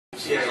Hi,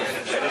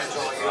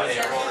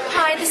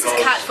 this is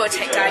Kat for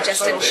Tech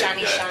Digest and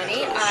Shiny.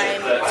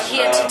 I'm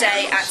here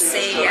today at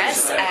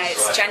CES.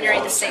 It's January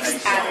the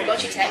 6th and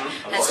Logitech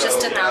has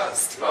just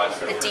announced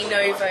the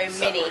DiNovo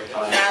Mini.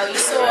 Now you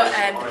saw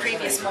the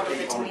previous model,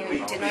 the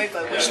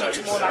DiNovo, which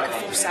looked more like a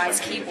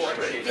full-size keyboard.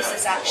 This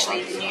is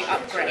actually the new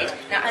upgrade.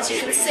 Now as you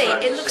can see,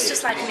 it looks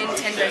just like a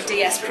Nintendo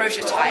DS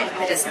prototype,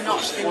 but it's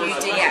not the new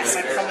DS,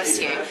 I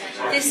promise you.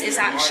 This is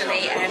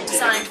actually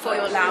designed for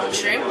your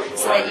lounge room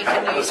so that you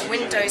can use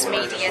Windows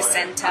Media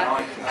Center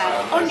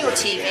on your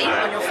TV,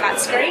 on your flat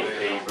screen.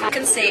 You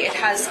can see it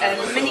has a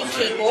mini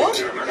keyboard.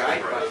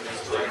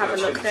 Have a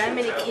look there,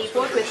 mini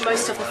keyboard with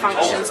most of the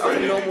functions of a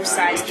normal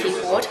size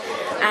keyboard.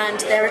 And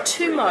there are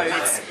two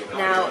modes.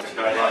 Now,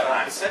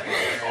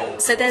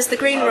 so there's the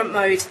green room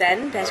mode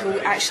then, that will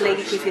actually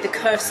give you the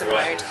cursor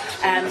mode.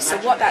 So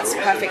what that's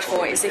perfect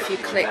for is if you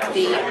click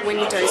the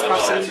Windows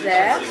button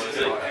there,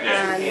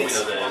 and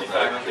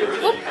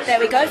there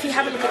we go. If you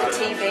have a look at the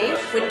TV,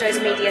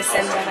 Windows Media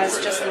Center has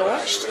just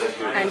launched,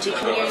 and you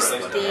can use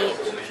the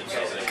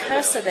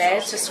cursor there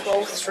to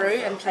scroll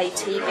through and play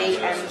TV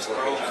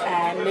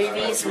and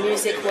movies,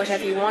 music,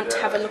 whatever you want.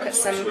 Have a look at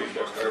some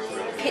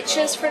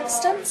pictures, for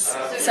instance.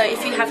 So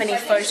if you have any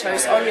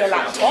photos on your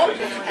laptop,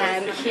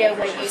 here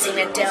we're using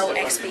a Dell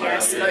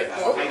XPS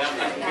notebook,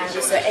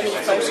 so any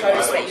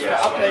photos that you can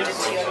upload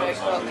into your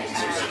notebook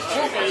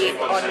will be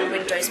on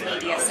Windows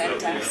Media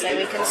Center. So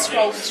we can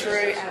scroll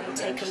through and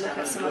take a look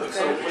at some of the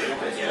photos.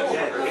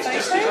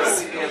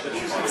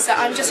 So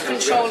I'm just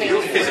controlling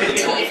the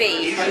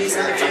TV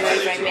using the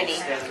DiNovo Mini.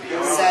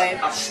 So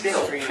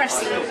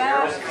pressing the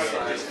back,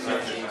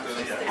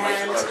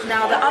 and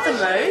now the other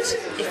mode,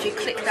 if you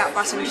click that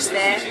button just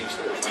there,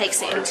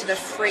 takes it into the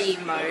free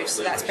mode.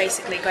 So that's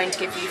basically going to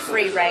give you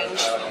free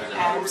range.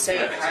 So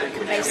you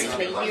can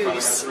basically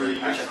use,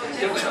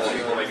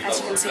 as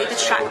you can see, the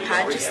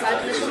trackpad just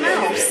like a little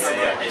mouse.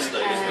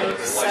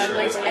 So I'm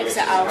going to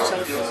exit out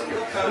of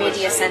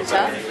Media Center,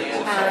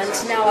 and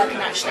now I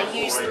can actually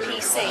use the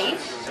PC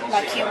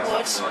like you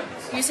would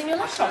using your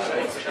laptop.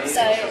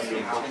 So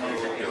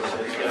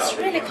it's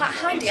really quite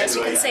handy, as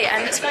you can see,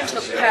 and it's going to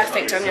look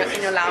perfect on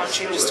in your lounge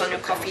room, just on your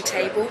coffee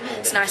table.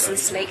 It's nice and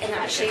sleek, and it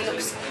actually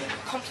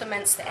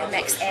complements the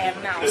MX Air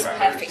mouse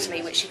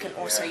perfectly, which you can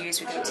also use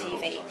with your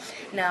TV.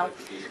 Now,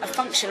 a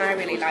function I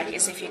really like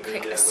is if you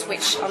click the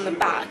switch on the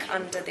back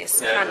under this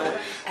panel,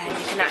 and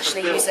you can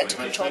actually use it to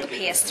control the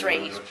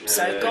PS3.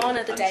 So gone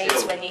are the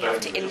days when you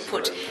have to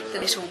input the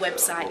little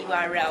website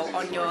URL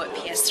on your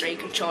PS3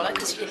 controller,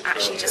 because you can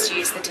actually just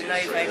use the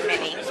DiNovo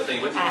Mini.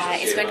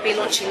 It's going to be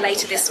launching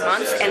later this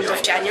month, end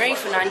of January,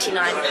 for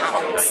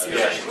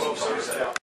 £99.